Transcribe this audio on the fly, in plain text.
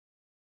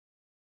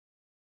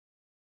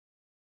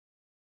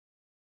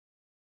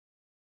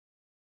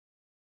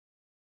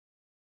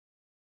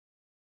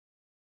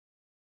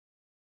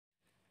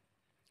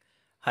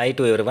Hi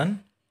to everyone.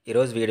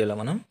 ఈరోజు వీడియోలో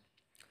మనం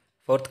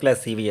 4th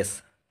క్లాస్ EVS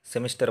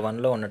సెమిస్టర్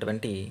 1లో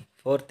ఉన్నటువంటి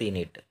 4th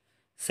యూనిట్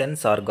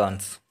సెన్స్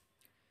ఆర్గాన్స్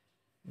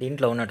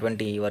దీంట్లో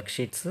ఉన్నటువంటి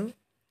వర్క్షీట్స్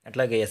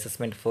అట్లాగే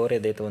అసెస్మెంట్ 4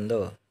 ఏదైతే ఉందో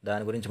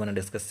దాని గురించి మనం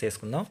డిస్కస్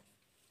చేసుకుందాం.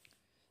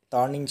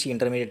 థర్డ్ నుంచి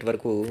ఇంటర్మీడియట్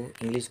వరకు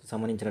ఇంగ్లీష్కి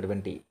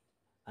సంబంధించినటువంటి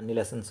అన్ని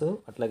లెసన్స్,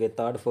 అట్లాగే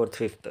third, fourth,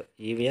 fifth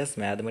EVS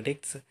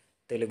mathematics,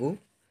 Telugu,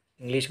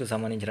 ఇంగ్లీష్కు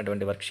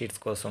సంబంధించినటువంటి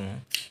వర్క్షీట్స్ కోసం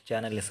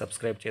ఛానల్ని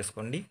సబ్స్క్రైబ్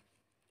చేసుకోండి.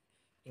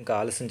 ఇంకా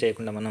ఆలస్యం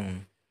చేయకుండా మనం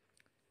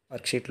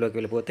వర్క్షీట్లోకి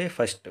వెళ్ళిపోతే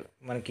ఫస్ట్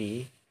మనకి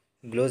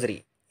గ్లోజరీ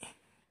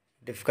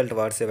డిఫికల్ట్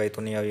వర్డ్స్ ఏవైతే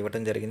ఉన్నాయో అవి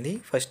ఇవ్వడం జరిగింది.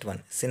 First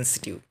one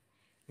sensitive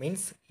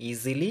means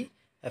easily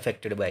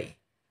affected by.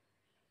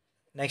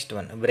 Next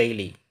one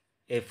Braille,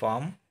 A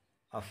form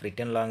of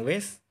return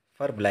language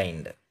for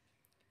blind.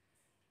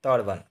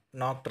 Third one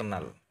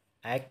nocturnal,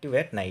 active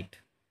at night.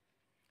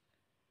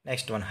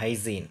 Next one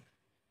hygiene,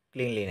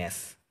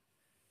 cleanliness.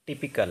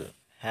 Typical,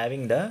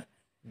 having the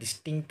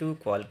distinctive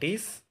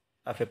qualities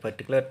of a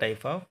particular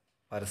type of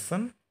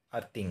person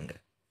or thing.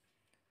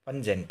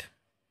 Pungent,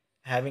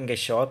 having a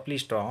sharply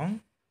strong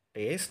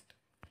taste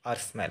or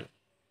smell.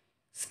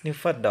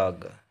 Sniffer dog,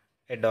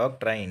 a dog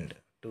trained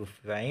to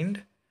find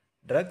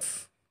drugs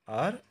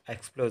or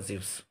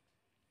explosives.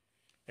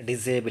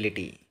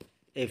 Disability,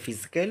 a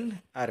physical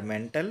or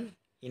mental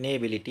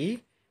inability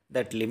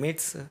that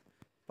limits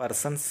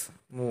person's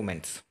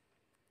movements.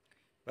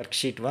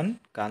 Worksheet 1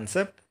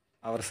 concept,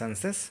 our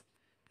senses.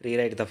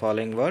 Rewrite the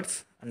following words,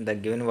 and the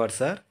given words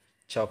are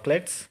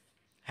chocolates,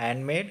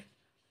 handmade,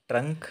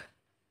 trunk,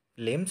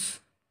 limbs,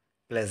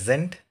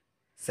 pleasant,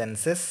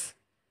 senses,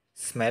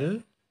 smell,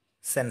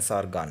 sense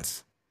organs.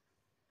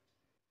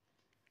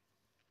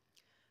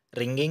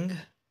 Ringing,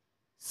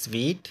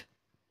 sweet,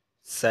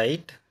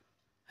 sight,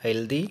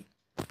 healthy,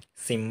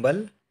 symbol,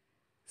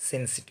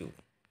 sensitive.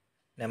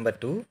 Number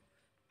 2,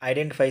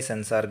 identify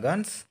sense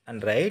organs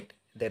and write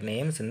their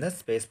names in the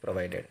space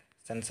provided.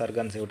 Sense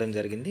organs ఇవ్వడం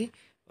జరిగింది,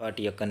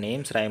 వాటి యొక్క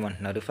names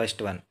రాయమంటున్నారు.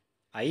 First one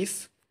ice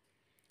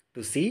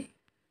to see,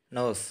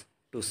 nose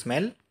to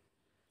smell,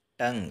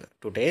 tongue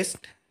to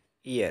taste,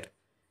 year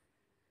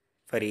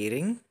for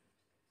earring,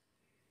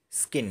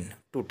 skin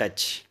to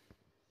touch.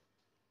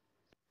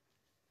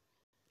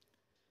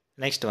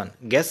 Next one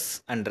guess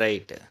and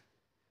right.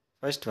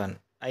 First one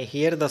I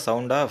here the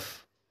sound of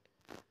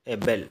a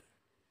bell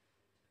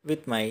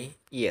with my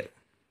ear.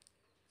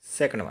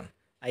 Second one,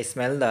 I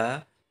smell the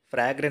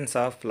fragrance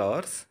of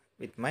flowers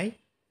with my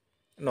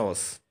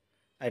nose.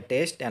 I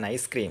taste an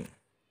ice cream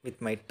with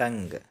my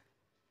tongue.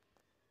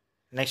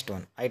 Next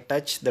one, I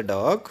touch the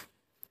dog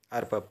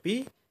or puppy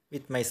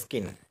with my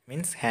skin,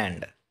 means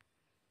hand.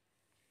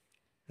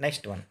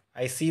 Next one,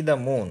 I see the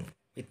moon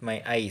with my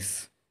eyes.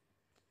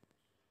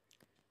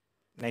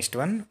 Next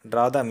one,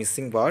 draw the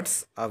missing parts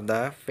of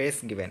the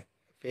face given.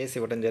 Face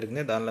ఇవ్వడం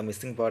జరిగింది, దానిలో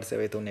missing parts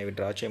ఏవైతే ఉన్నాయో అవి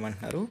draw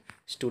చేయమంటున్నారు.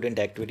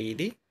 Student activity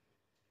ఇది.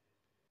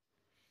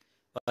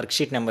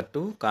 Worksheet number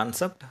 2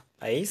 concept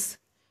ice,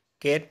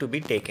 care to be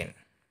taken.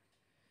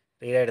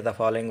 Rewrite the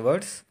following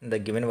words. The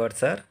given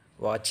words are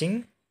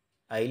watching,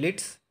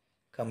 eyelids,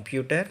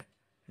 computer,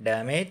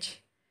 damage,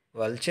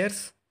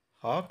 vultures,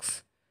 హాక్స్,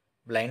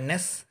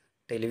 blindness,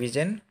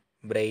 television,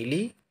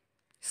 Braille,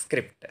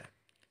 script.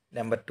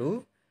 Number 2,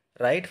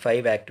 right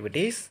 5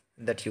 activities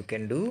that you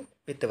can do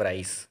with your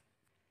eyes.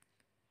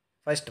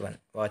 First one,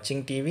 watching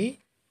TV,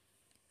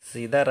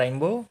 see the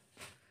rainbow,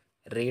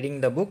 reading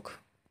the book,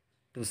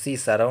 to see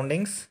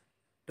surroundings,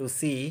 to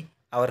see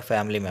our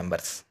family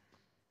members.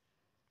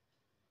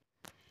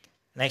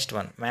 Next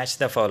one, match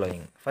the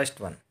following. First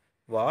one,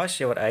 wash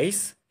your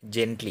eyes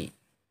gently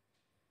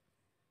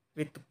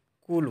with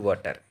cool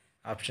water.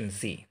 Option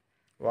C.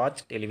 Watch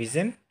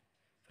television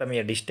from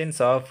a distance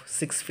of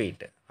 6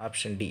 feet.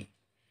 Option D.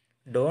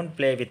 Don't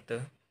play with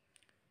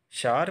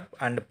sharp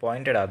and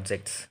pointed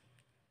objects.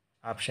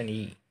 Option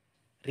E.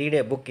 Read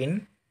a book in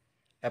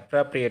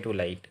appropriate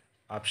light.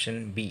 Option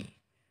B.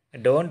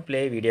 Don't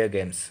play video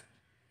games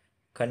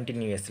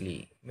continuously,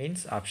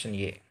 means option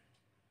A.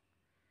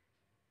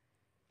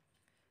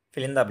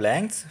 Fill in the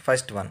blanks.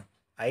 First one,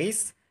 eyes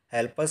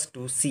help us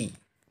to see.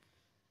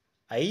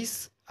 Eyes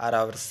are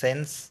our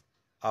sense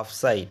of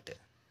sight.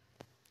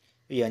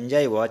 We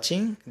enjoy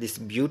watching this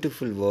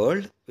beautiful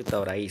world with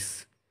our eyes.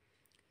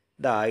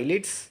 The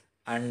eyelids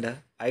and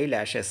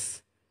eyelashes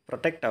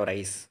protect our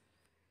eyes.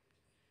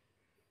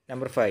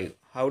 Number 5,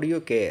 how do you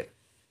care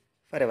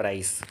for your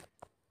eyes?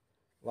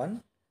 1,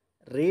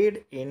 read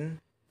in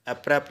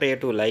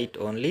appropriate light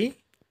only.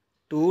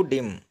 Too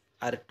dim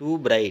or too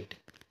bright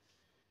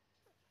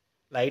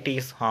light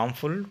is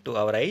harmful to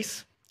our eyes.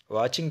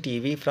 Watching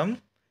TV from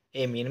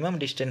a minimum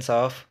distance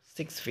of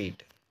 6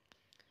 feet.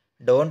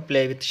 Don't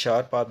play with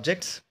sharp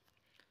objects.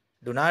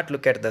 Do not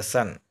look at the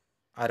sun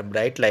or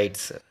bright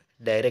lights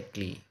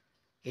directly.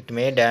 It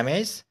may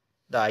damage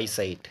the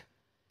eyesight.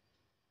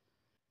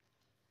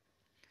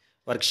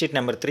 Worksheet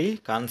number 3,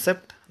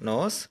 concept,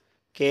 knows,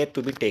 care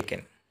to be taken.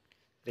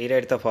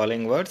 Rewrite the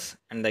following words,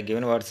 and the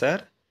given words are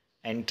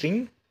entering,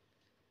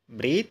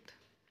 breathe,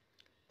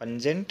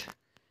 pungent,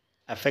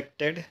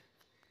 affected,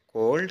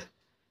 cold,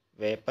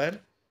 vapor,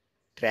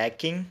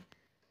 tracking,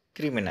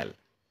 criminal.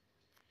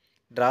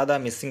 Draw the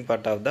missing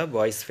part of the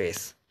boys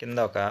face. కింద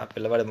ఒక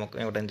పిల్లవాడి ముఖం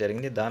ఇవ్వడం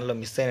జరిగింది. దానిలో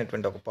miss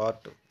అయినటువంటి ఒక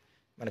part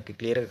మనకి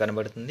క్లియర్గా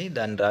కనబడుతుంది.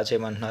 దాన్ని డ్రా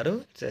చేయమంటున్నారు.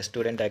 It's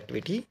student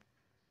activity.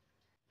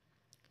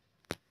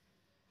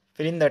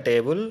 Fill in the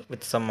table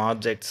with some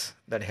objects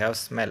that have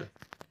smell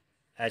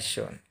as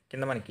shown.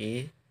 కింద మనకి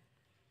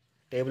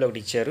టేబుల్ ఒకటి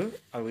ఇచ్చారు.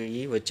 అవి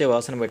వచ్చే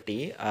వాసన బట్టి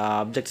ఆ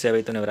ఆబ్జెక్ట్స్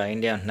ఏవైతే ఉన్నాయో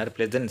రాయండి అంటున్నారు.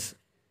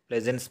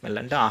 ప్లెజెంట్ స్మెల్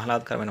అంటే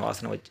ఆహ్లాదకరమైన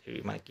వాసన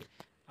వచ్చేవి మనకి.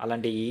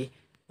 అలాంటి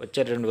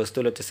వచ్చే 2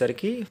 వస్తువులు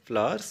వచ్చేసరికి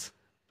flowers,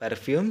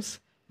 perfumes,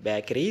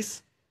 bakeries,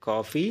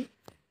 coffee,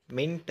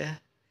 mint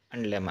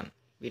and lemon.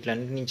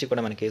 వీటిలన్నిటి నుంచి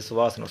కూడా మనకి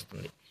సువాసన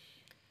వస్తుంది.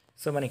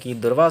 సో మనకి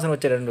దుర్వాసన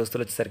వచ్చే 2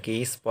 వస్తువులు వచ్చేసరికి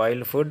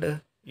స్పాయిల్డ్ ఫుడ్,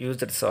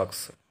 యూజ్డ్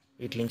సాక్స్.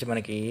 వీటి నుంచి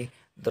మనకి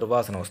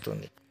దుర్వాసన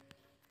వస్తుంది.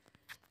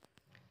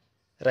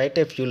 Right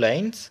a few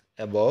lines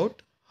about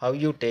how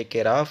you take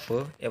care of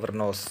ever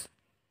nose.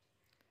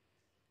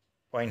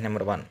 Point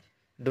number 1,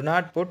 do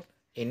not put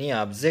any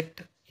object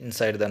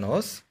inside the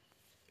nose.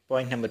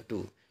 Point number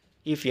 2,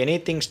 if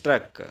anything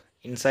struck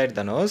inside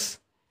the nose,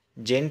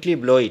 gently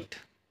blow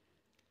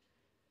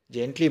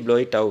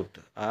it out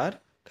or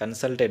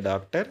consult a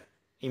doctor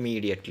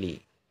immediately.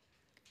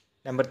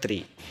 Number 3,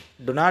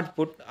 do not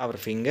put our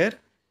finger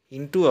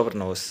into our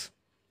nose.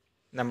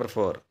 Number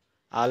 4,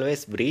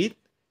 always breathe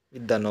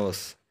with the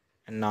nose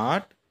and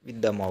not with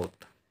the mouth.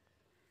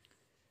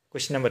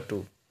 Question number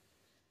 2,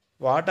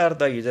 what are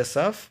the uses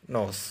of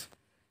nose?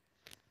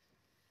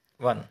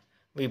 1,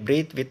 we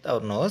breathe with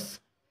our nose.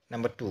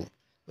 Number 2,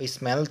 we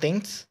smell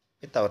things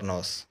with our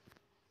nose.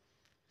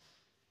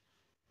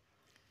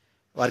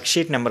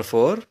 Worksheet number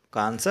 4,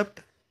 concept,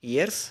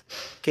 ears,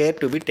 care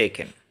to be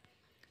taken.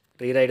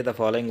 Rewrite the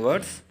following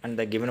words and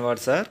the given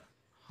words are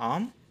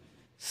harm,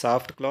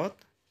 soft cloth,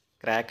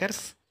 crackers,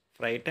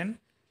 frighten,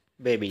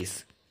 babies.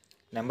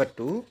 Number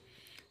 2,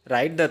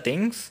 write the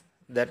things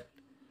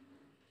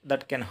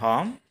that can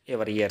harm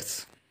your ears.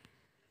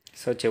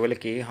 So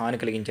చెవులకి హాని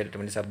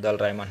కలిగించేటటువంటి శబ్దాలు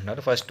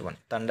రాయమంటున్నారు. First one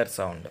thunder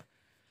sound,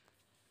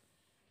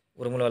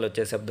 ఉరుముల వల్ల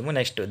వచ్చే శబ్దము.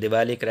 Next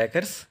Diwali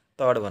crackers.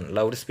 Third one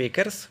loud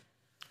speakers.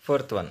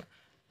 Fourth one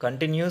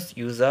continuous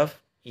use of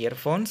ear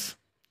phones.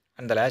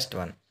 And the last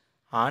one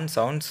horn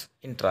sounds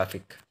in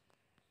traffic.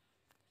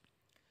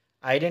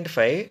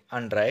 Identify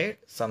and write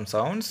some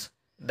sounds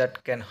that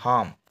can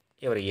harm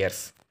your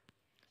years.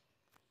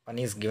 One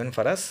is given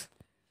for us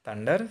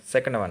thunder.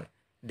 Second one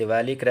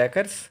Diwali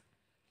crackers,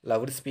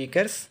 loud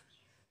speakers,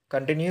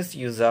 continuous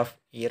use of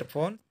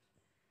earphone,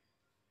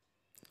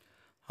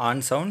 horn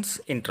sounds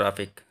in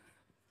traffic.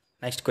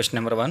 Next question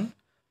number 1,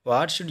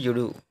 what should you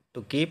do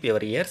to keep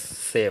your ears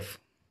safe?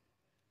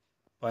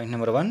 Point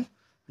number 1,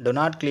 do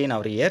not clean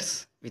our ears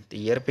with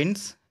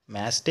earpins,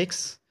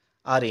 matchsticks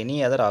or any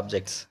other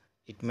objects.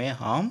 It may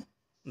harm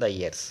the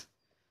ears.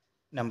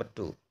 Number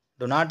 2,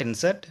 do not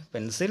insert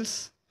pencils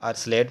or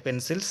slate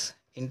pencils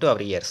into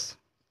our ears.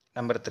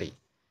 Number 3,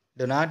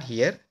 do not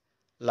hear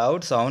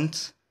loud sounds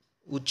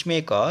which may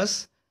cause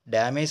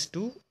damage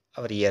to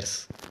our ears.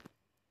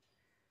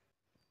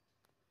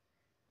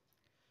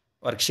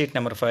 Worksheet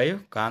number 5,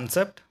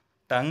 concept,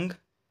 tongue,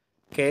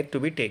 care to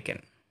be taken.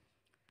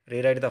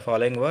 Rewrite the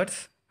following words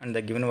and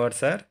the given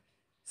words are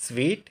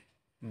sweet,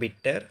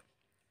 bitter,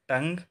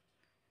 tongue,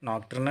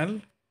 nocturnal,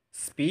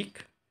 speak,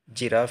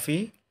 giraffe,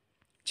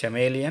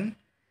 chameleon,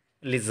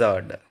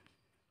 lizard.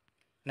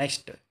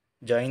 Next,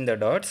 join the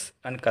dots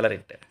and color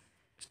it.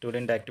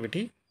 Student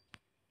activity.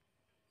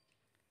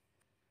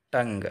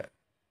 Tongue.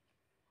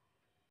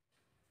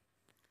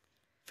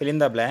 Fill in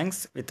the blanks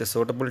with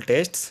suitable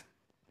tastes.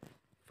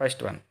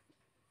 First one,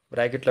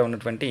 బ్రాకెట్లో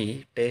ఉన్నటువంటి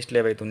టేస్ట్లు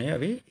ఏవైతే ఉన్నాయో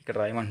అవి ఇక్కడ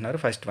రాయమంటున్నారు.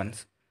 First one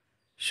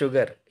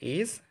sugar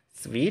is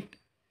sweet.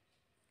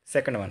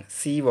 Second one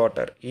sea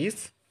water is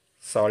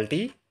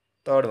salty.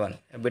 Third one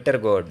bitter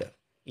gourd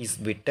is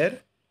bitter.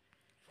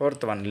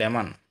 Fourth one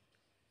lemon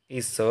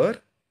is sour.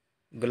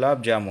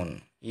 Gulab jamun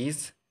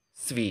is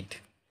sweet.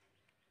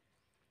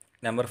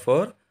 Number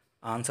 4,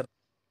 answer.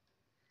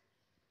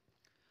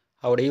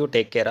 How do you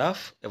take care of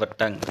your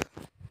tongue?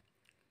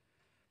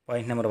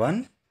 Point number 1,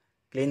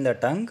 clean the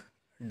tongue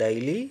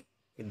daily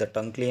with the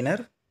tongue cleaner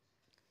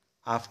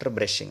after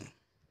brushing.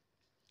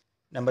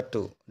 Number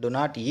 2, do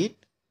not eat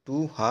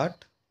too hot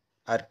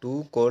or too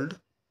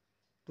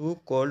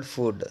cold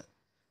food.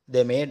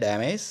 They may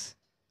damage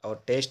our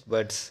taste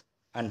buds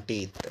and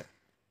teeth.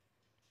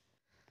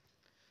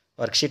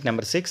 Worksheet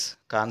number 6,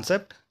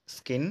 concept,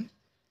 skin,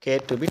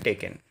 care to be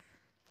taken.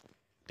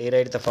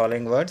 Rewrite the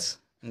following words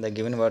and the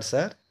given words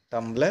are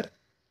tumbler,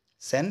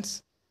 sense,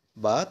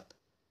 bath,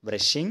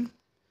 brushing,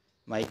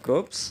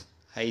 microbes,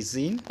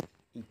 hygiene,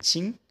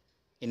 itching,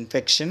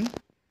 infection,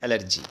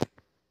 allergy.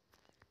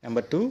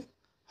 Number 2,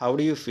 how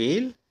do you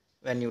feel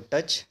when you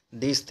touch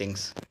these things?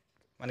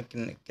 మనకి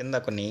కింద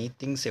కొన్ని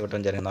things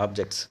ఇవ్వడం జరిగింది,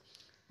 objects.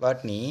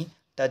 వాటిని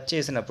touch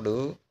చేసినప్పుడు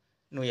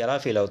నువ్వు ఎలా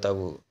feel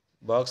అవుతావు?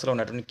 బాక్స్లో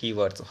ఉన్నటువంటి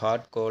keywords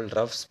hot, cold,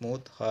 rough,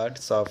 smooth, hard,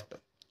 soft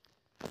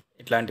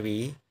ఇట్లాంటివి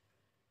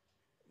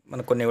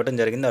మనకు కొన్ని ఇవ్వడం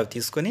జరిగింది. అవి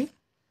తీసుకొని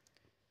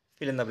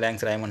fill in the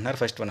blanks రాయమంటున్నారు.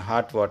 First one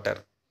hot water,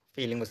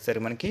 feeling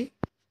వచ్చేసరికి మనకి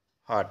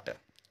hot.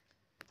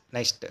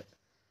 Next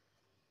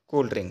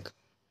cool drink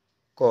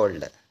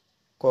cold,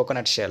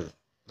 coconut shell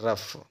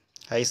rough,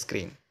 ice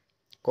cream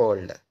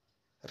cold,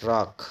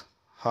 rock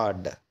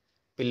hard,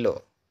 pillow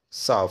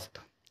soft,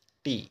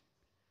 tea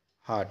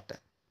hot,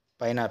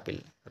 pineapple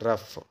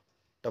rough,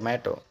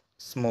 tomato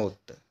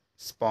smooth,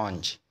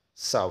 sponge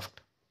soft.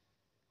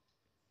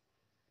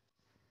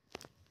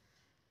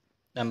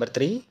 Number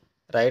 3,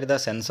 write the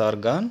sense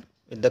organ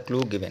with the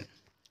clue given.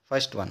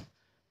 First one,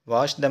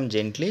 wash them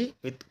gently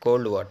with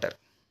cold water.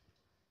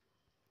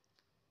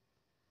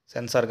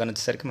 Sense organ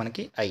వచ్చేసరికి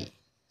మనకి I.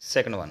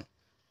 Second one,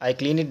 I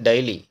clean it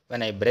daily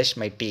when I brush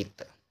my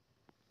teeth.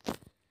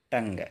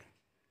 Tongue.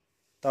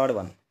 Third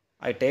one,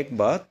 I take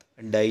bath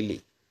daily.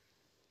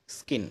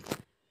 Skin.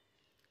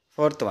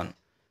 Fourth one,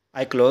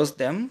 I close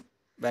them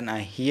when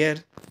I hear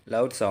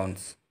loud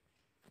sounds.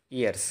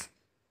 Ears.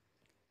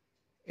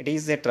 It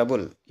is a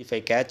trouble if I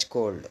catch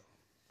cold.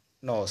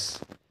 Nose.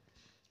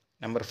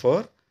 Number 4,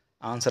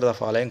 answer the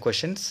following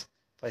questions.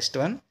 First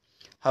one,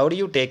 how do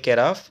you take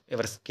care of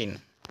your skin?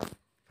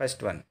 First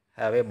one,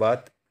 have a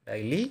bath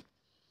daily.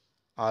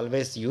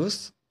 Always use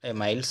a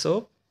mild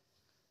soap.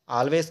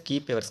 Always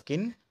keep your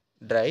skin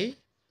dry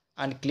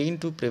and clean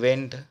to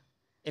prevent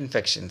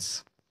infections.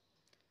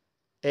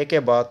 Take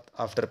a bath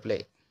after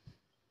play.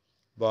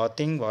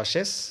 Bathing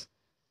washes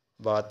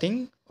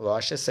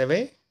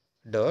away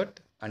dirt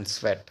and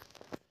sweat.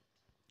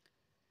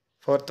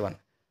 Fourth one,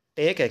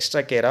 take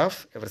extra care of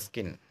your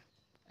skin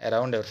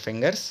around your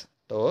fingers,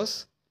 toes,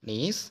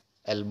 knees,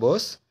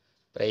 elbows,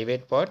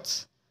 private parts,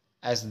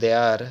 as they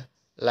are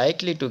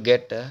likely to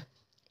get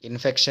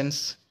infections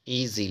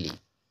easily.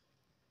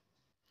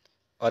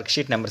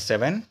 Worksheet number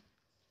 7.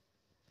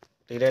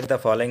 Rewrite the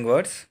following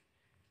words,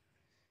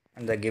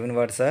 and the given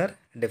words are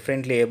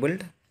differently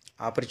abled,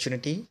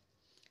 opportunity,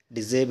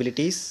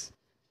 disabilities,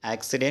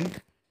 accident,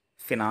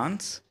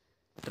 finance,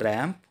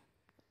 ramp,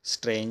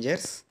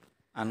 strangers,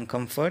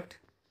 uncomfort,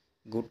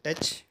 good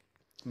touch,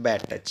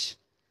 bad touch.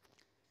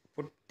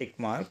 Put tick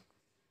mark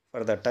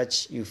for the touch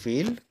you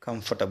feel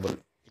comfortable.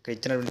 ఇక్కడ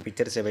ఇచ్చినటువంటి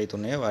pictures ఏవైతే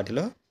ఉన్నాయో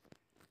వాటిలో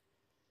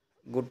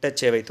good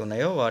touch ఏవైతే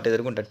ఉన్నాయో వాటి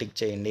ఎదురుగుంట tick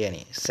చేయండి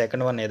అని.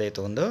 సెకండ్ వన్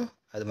ఏదైతే ఉందో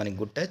అది మనకి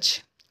గుడ్ టచ్,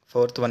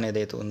 ఫోర్త్ వన్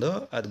ఏదైతే ఉందో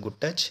అది గుడ్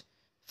టచ్,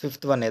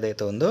 ఫిఫ్త్ వన్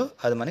ఏదైతే ఉందో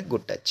అది మనకి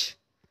good touch.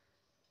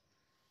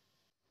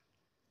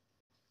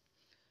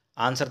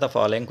 Answer the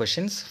following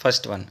questions.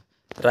 First one,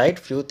 write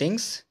few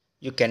things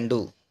you can do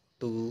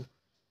to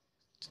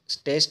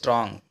stay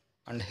strong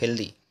and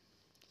healthy.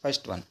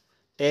 First one,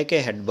 take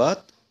a head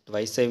bath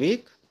twice a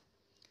week.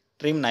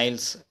 Trim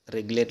nails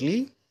regularly.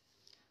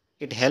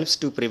 It helps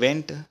to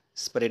prevent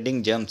spreading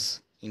germs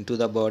into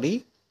the body.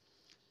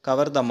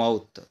 Cover the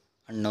mouth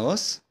and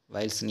nose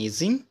while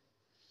sneezing.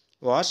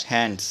 Wash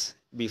hands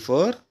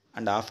before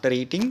and after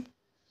eating.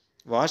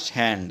 Wash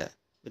hand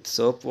with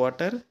soap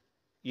water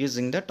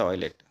using the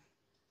toilet.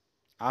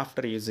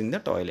 After using the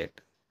toilet.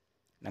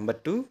 Number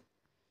 2,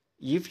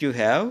 if you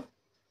have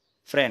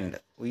friend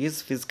who is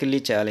physically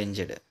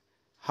challenged,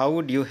 how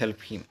would you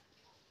help him?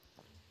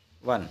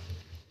 1,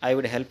 I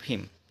would help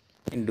him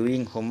in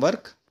doing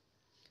homework.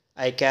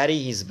 I carry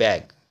his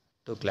bag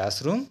to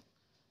classroom.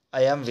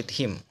 I am with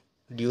him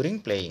during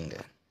playing.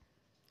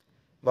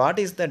 What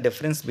is the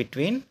difference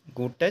between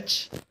good touch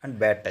and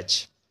bad touch?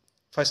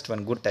 First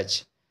one, good touch.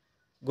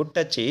 Good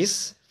touch is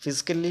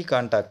physically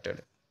contacted,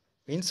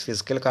 means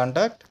physical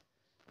contact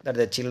that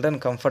the children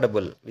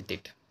comfortable with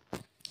it.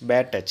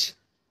 Bad touch.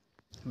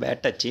 Bad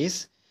touch is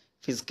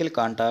physical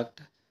contact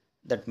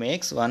that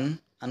makes one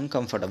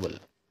uncomfortable.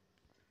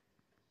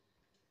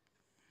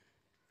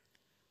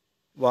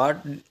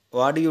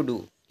 What do you do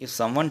if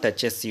someone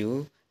touches you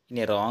in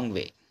a wrong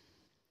way?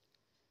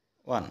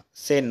 1,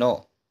 say no.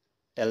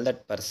 Tell that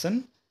person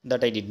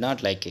that I did not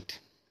like it.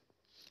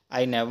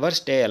 I never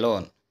stay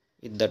alone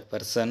with that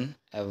person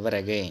ever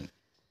again.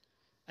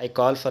 I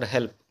call for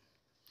help.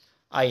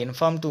 I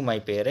inform to my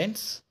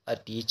parents or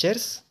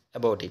teachers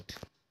about it.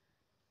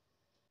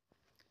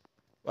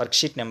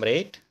 Worksheet number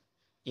 8.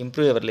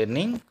 Improve your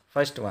learning.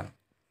 First one,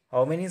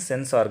 how many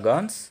sense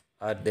organs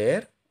are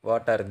there?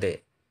 What are they?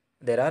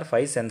 There are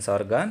 5 sense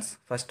organs.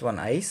 First one,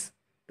 eyes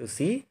to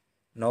see,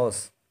 nose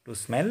to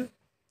smell,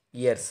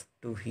 ears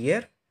to hear.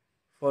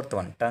 Fourth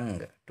one, tongue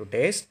to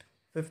taste.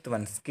 Fifth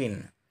one, skin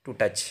to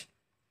touch.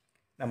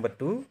 Number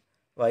 2,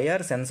 why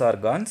are sense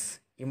organs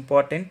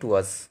important to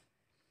us?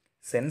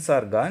 Sense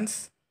organs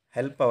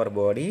help our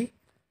body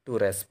to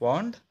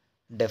respond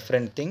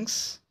different things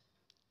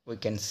we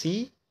can see,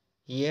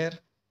 hear,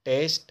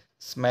 taste,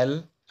 smell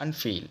and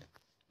feel.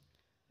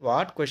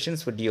 What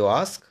questions would you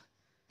ask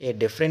a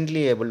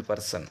differently able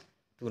person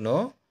to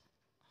know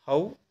how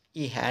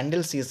he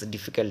handles his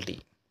difficulty?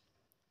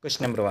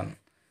 Question number 1,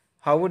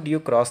 how would you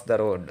cross the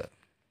road?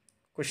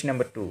 Question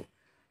number 2,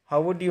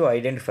 how would you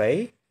identify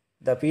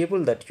the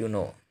people that you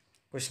know?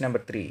 Question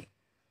number 3,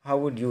 how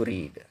would you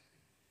read?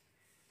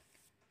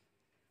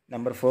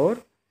 Number 4,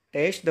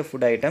 taste the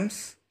food items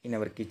in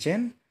our kitchen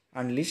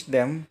and list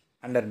them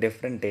under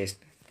different taste.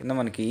 కింద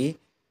మనకి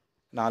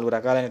 4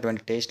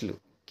 రకాలైనటువంటి టేస్ట్లు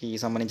కి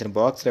సంబంధించిన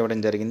బాక్స్లు ఇవ్వడం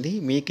జరిగింది.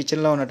 మీ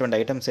కిచెన్లో ఉన్నటువంటి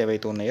ఐటమ్స్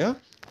ఏవైతే ఉన్నాయో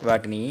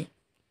వాటిని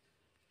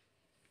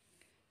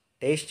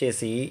టేస్ట్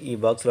చేసి ఈ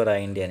బాక్స్లో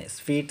రాయండి అని.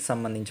 స్వీట్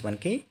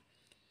సంబంధించి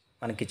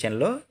మన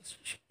కిచెన్లో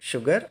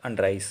షుగర్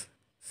అండ్ రైస్.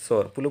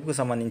 సోర్ పులుపుకు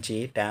సంబంధించి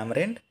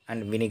టామరెండ్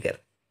అండ్ వినిగర్.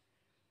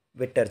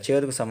 బిట్టర్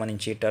చేదుకు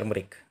సంబంధించి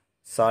టర్మరిక్.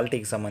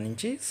 సాల్టీకి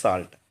సంబంధించి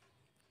salt.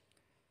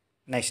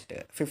 Next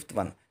 5th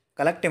one,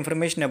 collect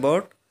information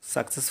about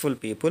successful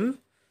people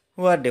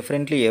who are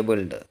differently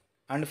abled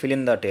and fill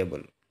in the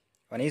table.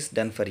 One is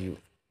done for you.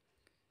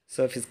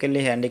 So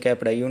physically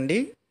handicapped అయ్యి ఉండి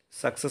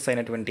success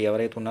అయినటువంటి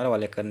ఎవరైతే ఉన్నారో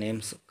వాళ్ళ యొక్క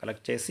names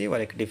collect చేసి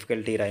వాళ్ళ యొక్క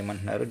difficulty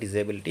రాయమంటున్నారు.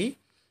 Disability.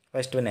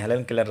 First one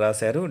Helen killer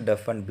రాశారు,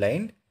 deaf and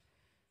blind.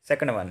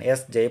 Second one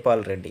yes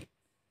Jaipal Reddy,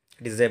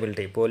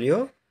 disability polio.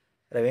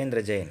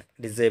 Ravindra Jain,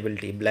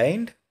 disability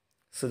blind.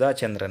 Sudha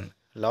Chandran,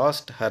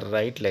 lost her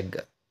right leg.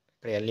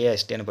 ఇక్కడ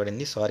ఎల్ఏఎస్టీ అని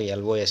పడింది, సారీ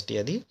ఎల్ఓఎస్టీ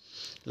అది.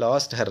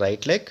 Lost her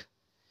right leg.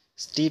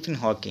 Stephen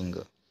Hawking,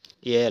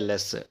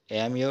 ALS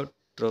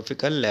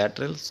యామియోట్రోఫికల్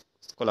lateral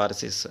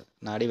sclerosis,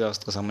 నాడీ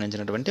వ్యవస్థకు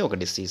సంబంధించినటువంటి ఒక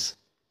disease.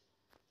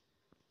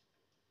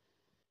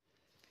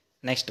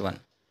 Next one,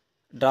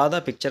 draw the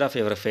picture of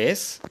your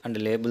face and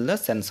label the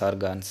sense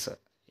organs.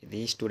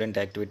 ఇది student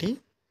activity.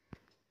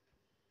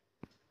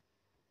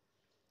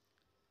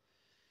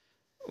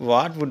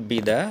 What would be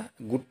the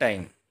good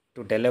time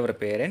to tell our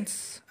parents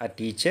are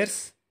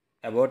teachers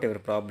about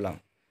your problem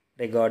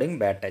regarding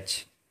bad touch?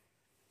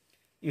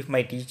 If my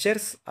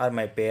teachers or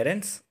my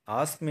parents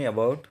ask me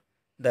about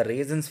the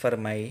reasons for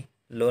my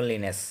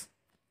loneliness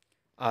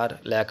or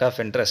lack of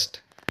interest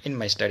in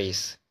my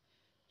studies,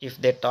 if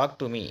they talk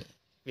to me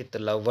with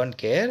love and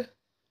care,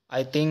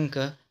 I think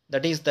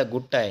that is the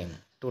good time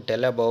to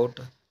tell about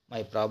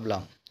my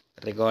problem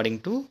regarding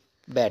to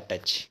bad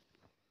touch.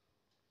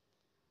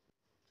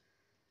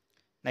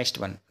 Next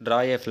one,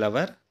 draw a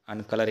flower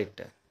and color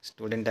it.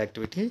 Student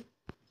activity.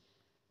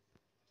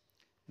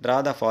 Draw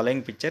the following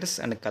pictures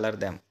and color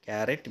them.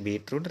 Carrot,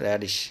 beetroot,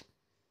 radish.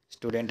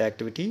 Student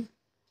activity.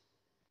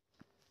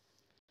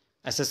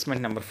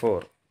 Assessment number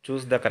 4.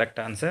 Choose the correct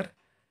answer.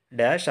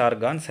 Dash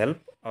organs help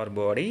our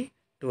body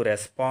to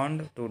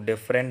respond to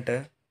different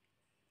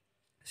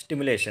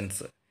stimulations.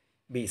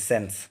 B.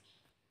 Sense.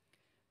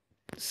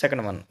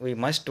 Second one. We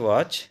must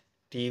watch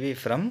TV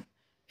from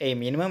a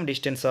minimum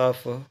distance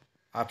of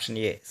option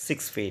A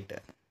 6 feet.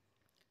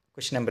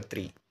 Question number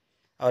 3.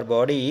 Our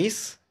body is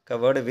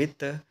covered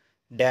with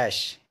dash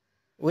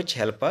which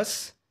help us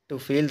to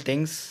feel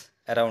things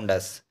around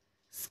us.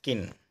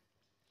 Skin.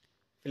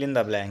 Fill in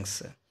the blanks.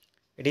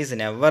 It is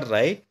never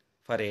right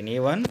for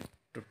anyone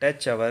to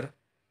touch our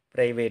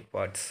private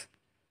parts.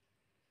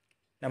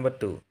 Number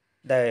 2.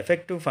 The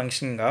effective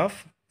functioning of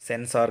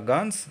sense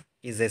organs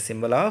is a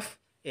symbol of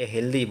a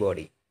healthy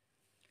body.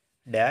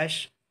 Dash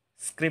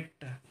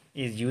script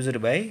is used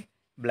by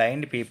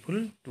blind people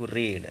to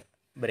read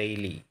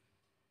Braille.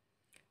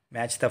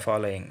 Match the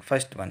following.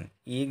 First one,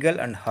 eagle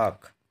and hawk,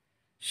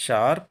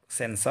 sharp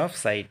sense of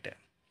sight.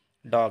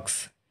 Dogs,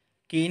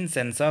 keen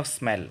sense of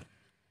smell.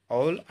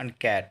 Owl and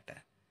cat,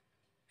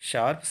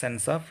 sharp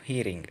sense of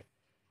hearing.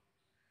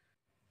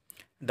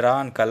 Draw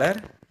and color.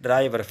 Draw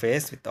your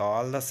face with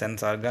all the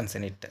sense organs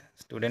in it.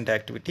 Student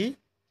activity.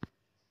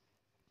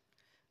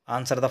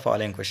 Answer the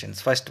following questions.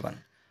 First one,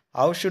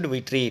 how should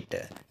we treat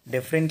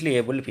differently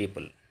abled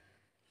people?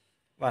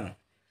 1.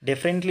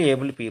 Differently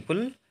abled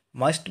people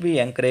must be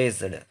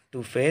encouraged to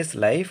face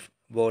life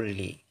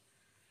boldly.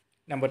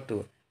 Number 2.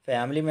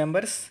 Family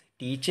members,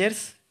 teachers,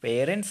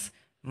 parents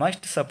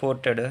must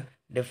support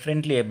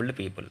differently abled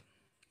people.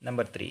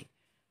 Number 3.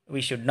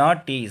 We should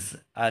not tease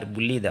or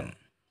bully them.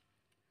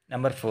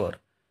 Number 4.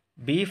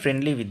 Be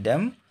friendly with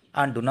them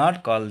and do not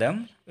call them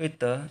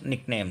with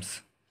nicknames.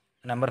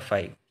 Number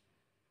 5.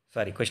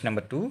 Question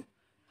number 2.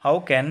 How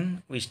can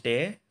we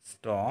stay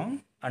strong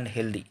and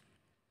healthy?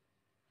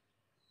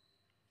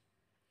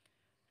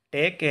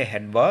 Take a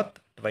head bath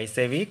twice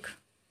a week.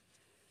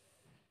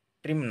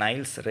 Trim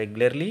nails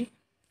regularly.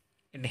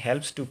 It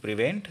helps to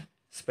prevent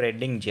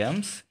spreading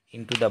germs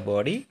into the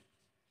body.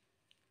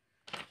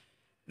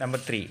 Number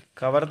 3.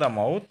 Cover the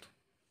mouth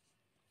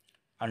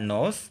and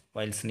nose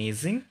while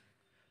sneezing.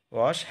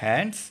 Wash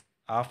hands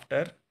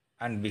after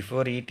and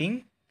before eating.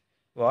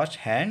 Wash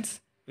hands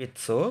with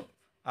soap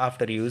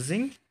after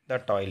using the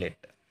toilet.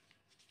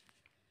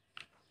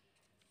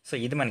 So,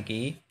 ఇది మనకి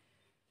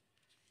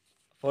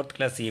 4th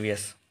class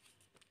EVS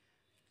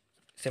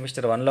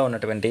semester 1లో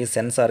ఉన్నటువంటి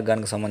sense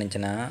ఆర్గాన్కి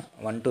సంబంధించిన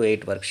 1 to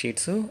 8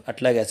 worksheets,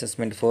 అట్లాగే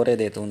assessment 4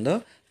 ఏదైతే ఉందో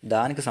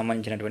దానికి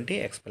సంబంధించినటువంటి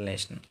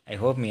explanation. I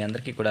hope మీ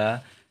అందరికీ కూడా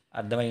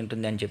అర్థమై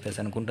ఉంటుంది అని చెప్పేసి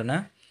అనుకుంటున్నా.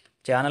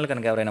 ఛానల్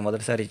కనుక ఎవరైనా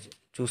మొదటిసారి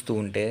చూస్తూ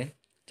ఉంటే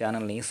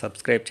ఛానల్ని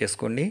సబ్స్క్రైబ్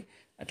చేసుకోండి.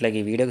 అట్లాగే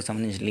ఈ వీడియోకి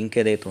సంబంధించిన లింక్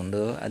ఏదైతే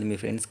ఉందో అది మీ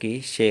ఫ్రెండ్స్కి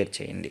షేర్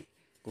చేయండి.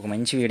 ఒక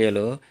మంచి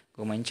వీడియోలో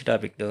ఒక మంచి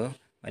టాపిక్తో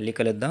మళ్ళీ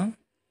కలుద్దాం.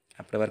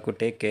 అప్పటి వరకు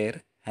take care,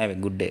 have a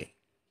good day.